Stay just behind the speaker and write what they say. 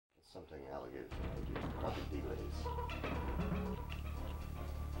something alligators do. Probably delays.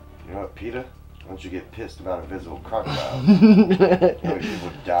 You know what, PETA? Don't you get pissed about invisible crocodiles? You know how many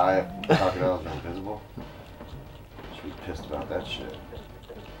people die if crocodiles are invisible? You should be pissed about that shit.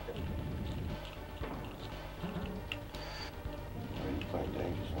 Why are you playing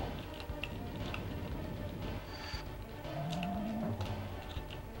Danger Zone?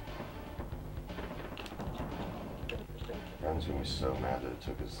 Friends gonna be so mad that it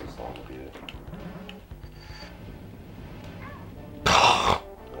took us this long to beat it.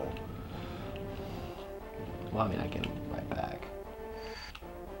 Well, I mean, I can right back.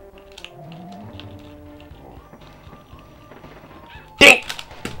 Dang!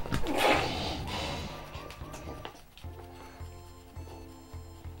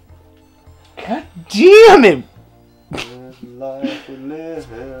 God damn it! Life we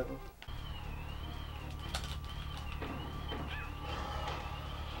live.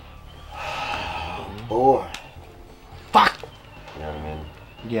 Boy. Fuck! You know what I mean?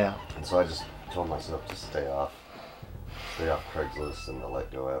 Yeah. And so I just told myself to stay off Craigslist and the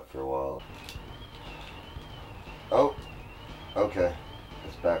Let Go app for a while. Oh, okay.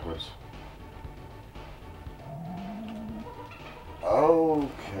 It's backwards.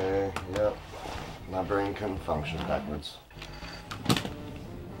 Okay, yep. My brain couldn't function backwards.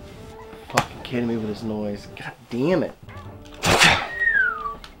 Fucking kidding me with this noise. God damn it.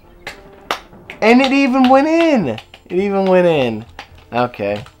 And it even went in! It even went in.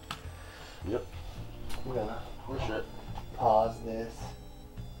 Okay. Yep. We're gonna pause this.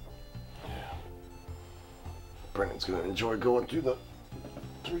 Yeah. Brennan's gonna enjoy going through the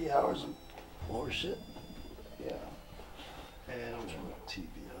 3 hours of more shit. Yeah. And I'm turning the TV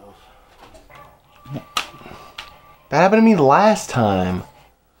off. That happened to me last time.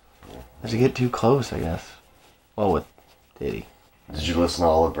 Did you get too close, I guess? Well, with Diddy. Did you listen to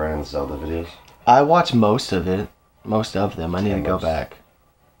all of Brennan's Zelda videos? I watched most of it. Most of them. I need to go Temos. back.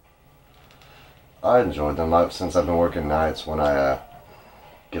 I enjoyed them. Since I've been working nights, when I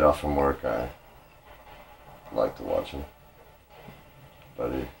get off from work, I like to watch them.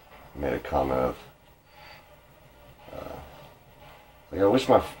 But he made a comment of, like, I wish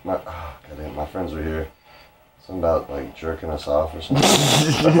my friends were here. Something about, like, jerking us off or something.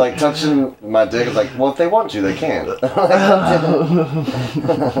 But, like, touching my dick is like, well, if they want to, they can.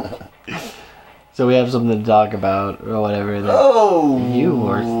 So we have something to talk about or whatever. You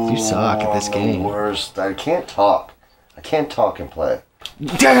suck at this game. Worst. I can't talk. I can't talk and play.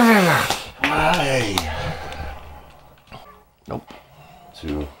 Why? Nope.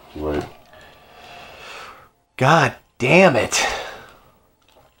 Too late. God damn it.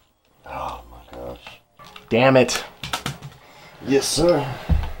 Oh my gosh. Damn it. Yes, sir.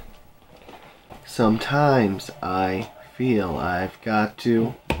 Sometimes I feel I've got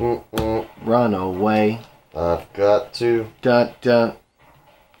to run away. I've got to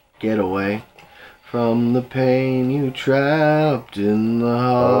Get away from the pain you trapped in the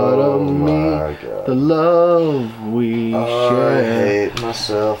heart of me. God. The love we share. I hate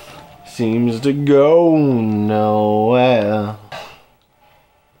myself. Seems to go nowhere.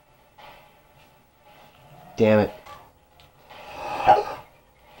 Damn it.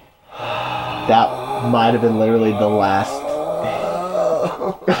 That might have been literally the last.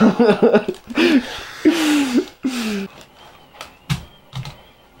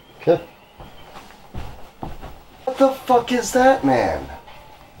 Okay. What the fuck is that, man?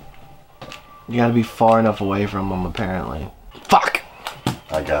 You gotta be far enough away from him, apparently. Fuck!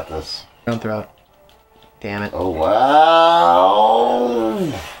 I got this. Don't throw it. Damn it. Oh, wow.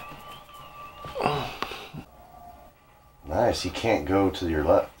 Nice. He can't go to your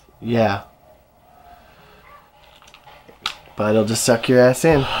left. Yeah. But it'll just suck your ass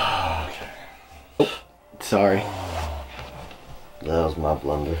in. Okay. Oh, sorry. That was my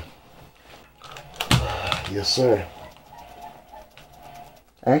blunder. Yes, sir.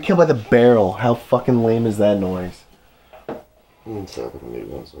 I got killed by the barrel. How fucking lame is that noise? It's happened to me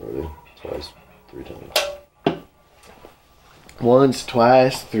once already. Twice. 3 times. Once,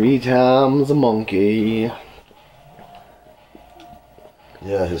 twice, 3 times a monkey.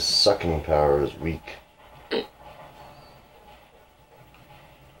 Yeah, his sucking power is weak.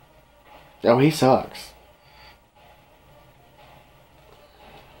 Oh, he sucks.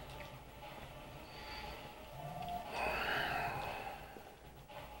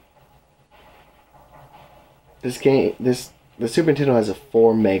 The Super Nintendo has a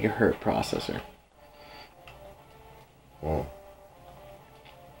 4 megahertz processor. Oh.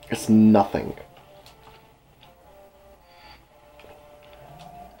 It's nothing.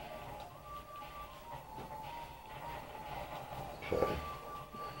 Okay.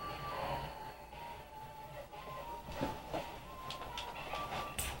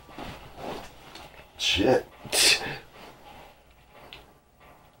 shit.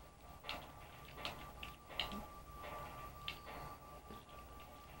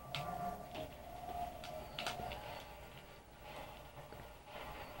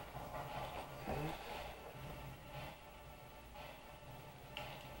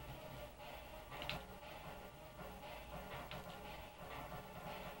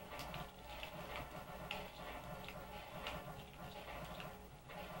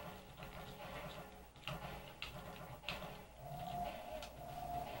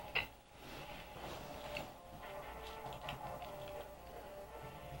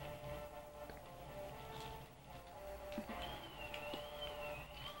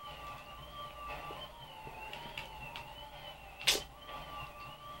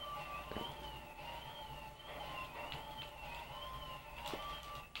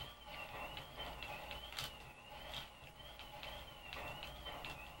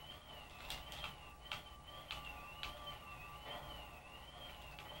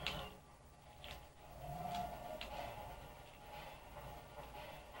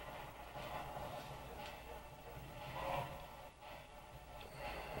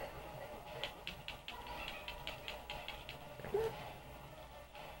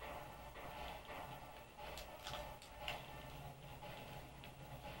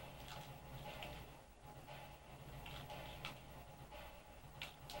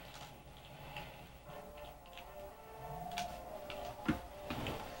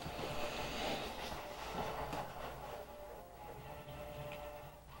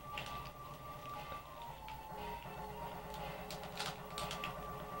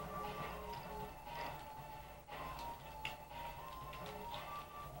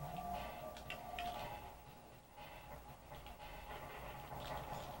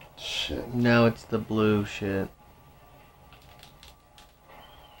 Shit. No, it's the blue shit.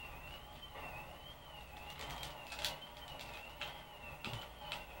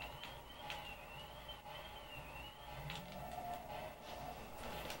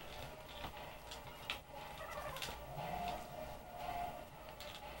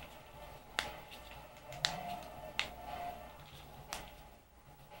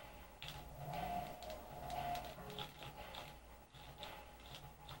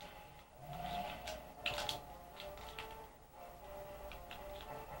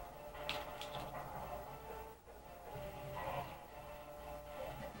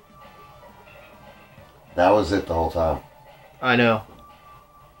 That was it the whole time. I know.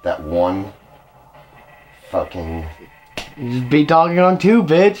 That one fucking... You just be talking on two,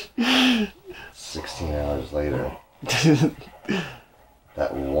 bitch. 16 hours later.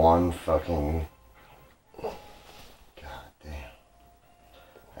 That one fucking... God damn.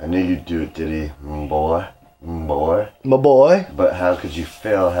 I knew you'd do it, Diddy. Boy. Boy. My boy. But how could you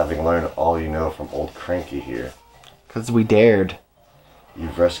fail having learned all you know from old Cranky here? Because we dared.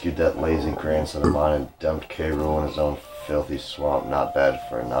 You've rescued that lazy grandson of mine and dumped K. Rool in his own filthy swamp. Not bad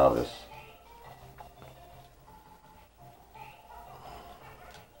for a novice.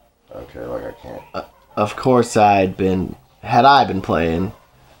 Okay, like I can't. Of course had I been playing,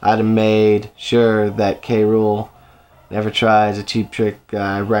 I'd have made sure that K. Rool never tries a cheap trick.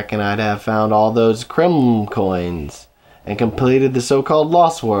 I reckon I'd have found all those Krim coins and completed the so-called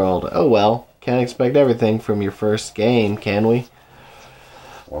Lost World. Oh well, can't expect everything from your first game, can we?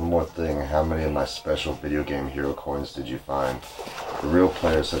 One more thing, how many of my special video game hero coins did you find? The real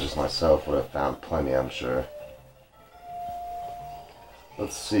players such as myself would have found plenty, I'm sure.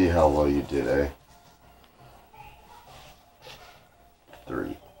 Let's see how well you did, eh?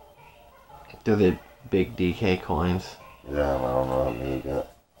 3. They're the big DK coins. Yeah, I don't know how many you got.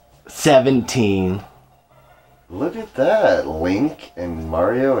 17. Look at that! Link and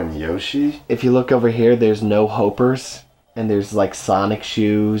Mario and Yoshi. If you look over here, there's no Hopers. And there's like Sonic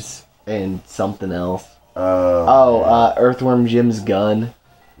shoes and something else. Earthworm Jim's gun.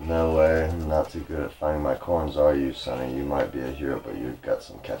 No way. I'm not too good at finding my coins, are you, Sonny? You might be a hero, but you've got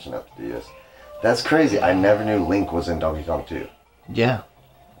some catching up to do. Yes. That's crazy. I never knew Link was in Donkey Kong 2. Yeah.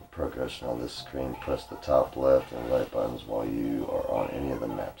 Progression on this screen. Press the top left and right buttons while you are on any of the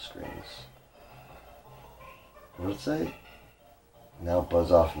map screens. What did it say? Now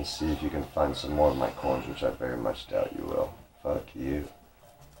buzz off and see if you can find some more of my coins, which I very much doubt you will. Fuck you.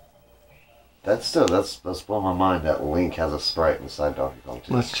 That's blowing my mind that Link has a sprite inside Donkey Kong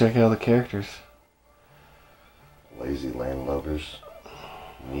 2. Let's check out the characters. Lazy landlubbers.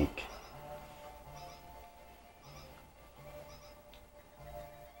 Meek.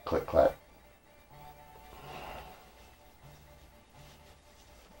 Click clap.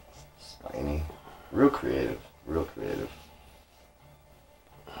 Spiny. Real creative. Real creative.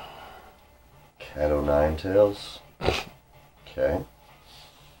 Cat o' nine tails. Okay.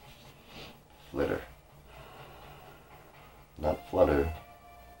 Flitter. Not flutter.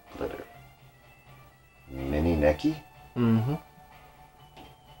 Flitter. Mini Necky. Mm-hmm.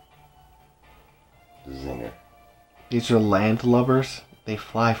 Zinger. These are landlubbers. They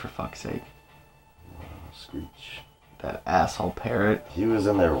fly, for fuck's sake. Screech. That asshole parrot. He was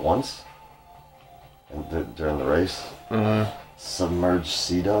in there once. And during the race. Mm-hmm. Submerged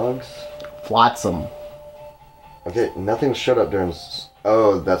sea dogs. Flotsam. Okay, nothing showed up during...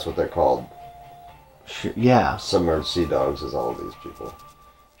 Oh, that's what they're called. Sure, yeah. Submerged sea dogs is all of these people.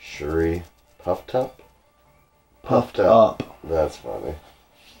 Shuri. Puffed up? Puffed up. That's funny.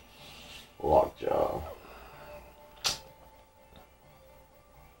 Lockjaw.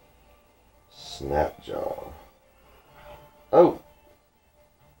 Snapjaw. Oh!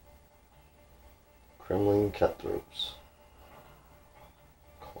 Kremlin cutthroats.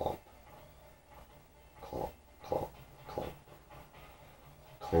 Clomp. Clomp. Clomp. Clomp.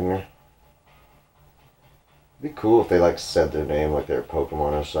 Klinger. It'd be cool if they like said their name like they're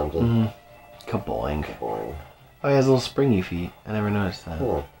Pokemon or something. Mm-hmm. Kaboing. Boing. Oh, he has little springy feet. I never noticed that.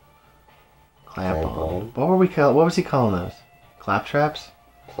 Huh. Clamp Clamp on. on. What was he calling those? Claptraps?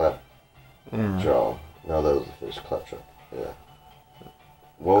 Clap. Yeah. Jaw. No, that was the first claptrap. Yeah.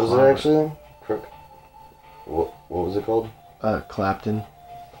 What was Clobber. it actually? Crook? What was it called? Clapton.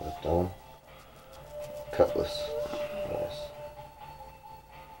 Clapped on. Cutlass. Nice.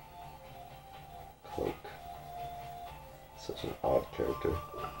 Cloak. Such an odd character.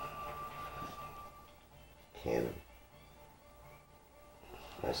 Cannon.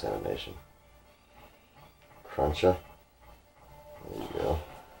 Nice animation. Cruncher. There you go.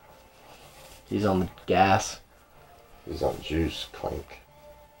 He's on the gas. He's on juice. Clank.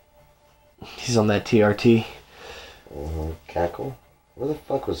 He's on that TRT. Cackle. Where the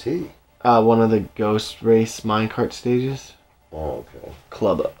fuck was he? One of the Ghost Race minecart stages. Oh, okay.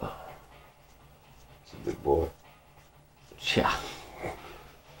 Clubber. It's a big boy. Yeah.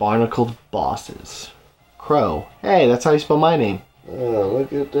 Barnacled bosses. Krow. Hey, that's how you spell my name. Oh,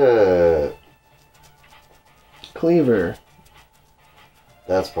 look at that. Cleaver.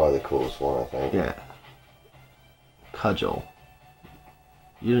 That's probably the coolest one, I think. Yeah. Cudgel.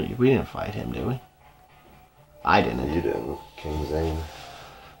 We didn't fight him, did we? I didn't. You didn't. King Zane.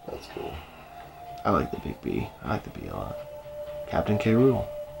 That's cool. I like the big B. I like the B a lot. Captain K. Rool.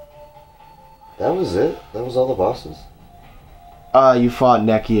 That was it? That was all the bosses? You fought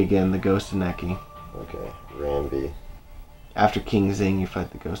Necky again, the ghost of Necky. Okay. Ramby. After King Zing, you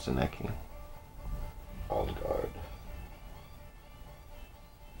fight the ghost of Necky. On guard.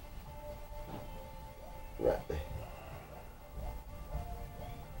 Ratley.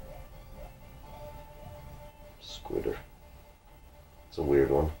 Squitter. It's a weird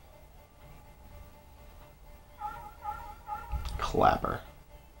one. Clapper.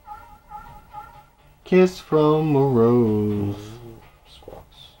 Kiss from a rose.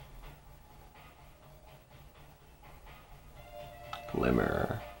 Squawks.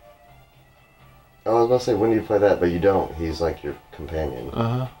 Glimmer. I was about to say, when do you play that? But you don't. He's like your companion.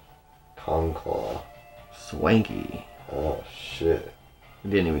 Uh-huh. Conclaw. Swanky. Oh, shit.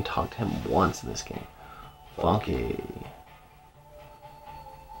 We didn't even talk to him once in this game. Funky.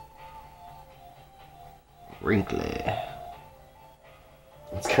 Wrinkly.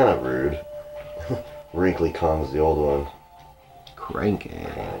 It's kind of rude. Wrinkly Kong's the old one. Cranky.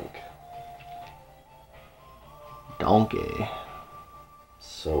 Crank. Donkey.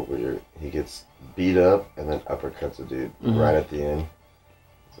 So weird. He gets beat up and then uppercuts a dude right at the end.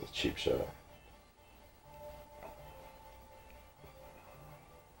 It's a cheap shot.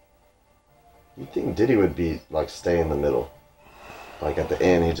 You'd think Diddy would be like stay in the middle. Like at the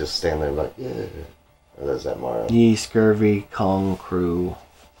end he'd just stand there like, yeah. Or there's that Mario. Ye Scurvy Kong Crew.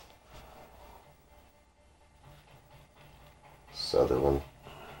 Sutherland.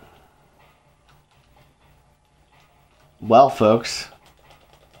 Well, folks,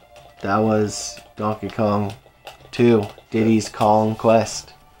 that was Donkey Kong 2, Diddy's Kong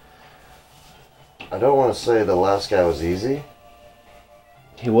Quest. I don't want to say the last guy was easy.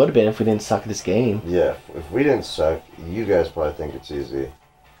 He would have been if we didn't suck at this game. Yeah, if we didn't suck, you guys probably think it's easy.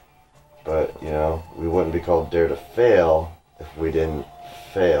 But, you know, we wouldn't be called Dare to Fail if we didn't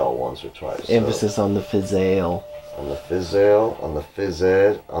fail once or twice. Emphasis on the fizzale. On the fizzale, on the phys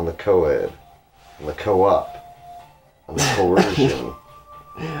ed, on the co-ed, on the co-op, on the coercion.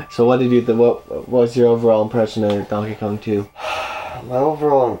 So what did you what was your overall impression of Donkey Kong 2? My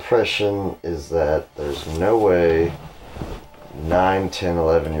overall impression is that there's no way 9, 10,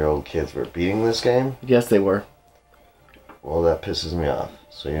 11-year-old kids were beating this game. Yes, they were. Well, that pisses me off.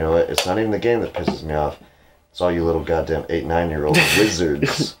 So you know what? It's not even the game that pisses me off. It's all you little goddamn 8, 9-year-old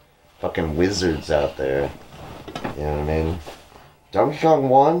wizards. Fucking wizards out there. You know what I mean? Donkey Kong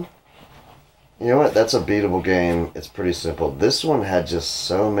 1, you know what? That's a beatable game. It's pretty simple. This one had just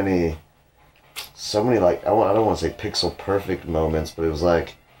so many like, I don't want to say pixel perfect moments, but it was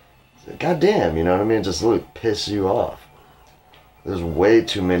like, goddamn, you know what I mean? Just literally piss you off. There's way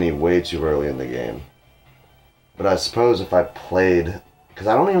too many, way too early in the game. But I suppose if I played, because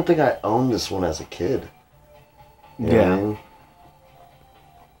I don't even think I owned this one as a kid. You know what I mean?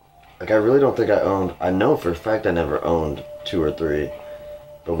 Like, I really don't think I owned... I know for a fact I never owned 2 or 3.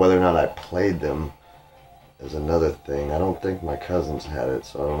 But whether or not I played them is another thing. I don't think my cousins had it,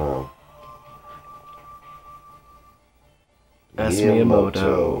 so I don't know. That's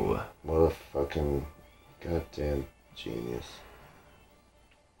Miyamoto. What a fucking goddamn genius.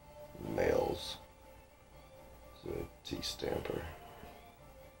 Males. It's a T-stamper.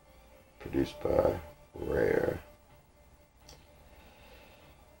 Produced by Rare.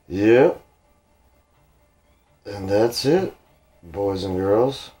 Yep. And that's it, boys and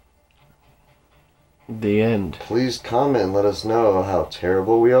girls. The end. Please comment and let us know how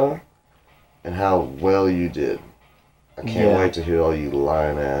terrible we are and how well you did. I can't wait to hear all you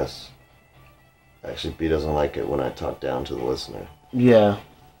lying ass. Actually, B doesn't like it when I talk down to the listener. Yeah.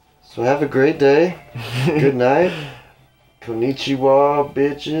 So have a great day. Good night. Konnichiwa,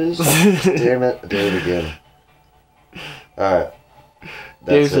 bitches. Damn it. I did it again. Alright.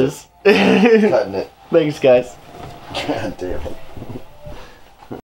 That's Deuces. it. Cutting it. Thanks, guys. God damn it.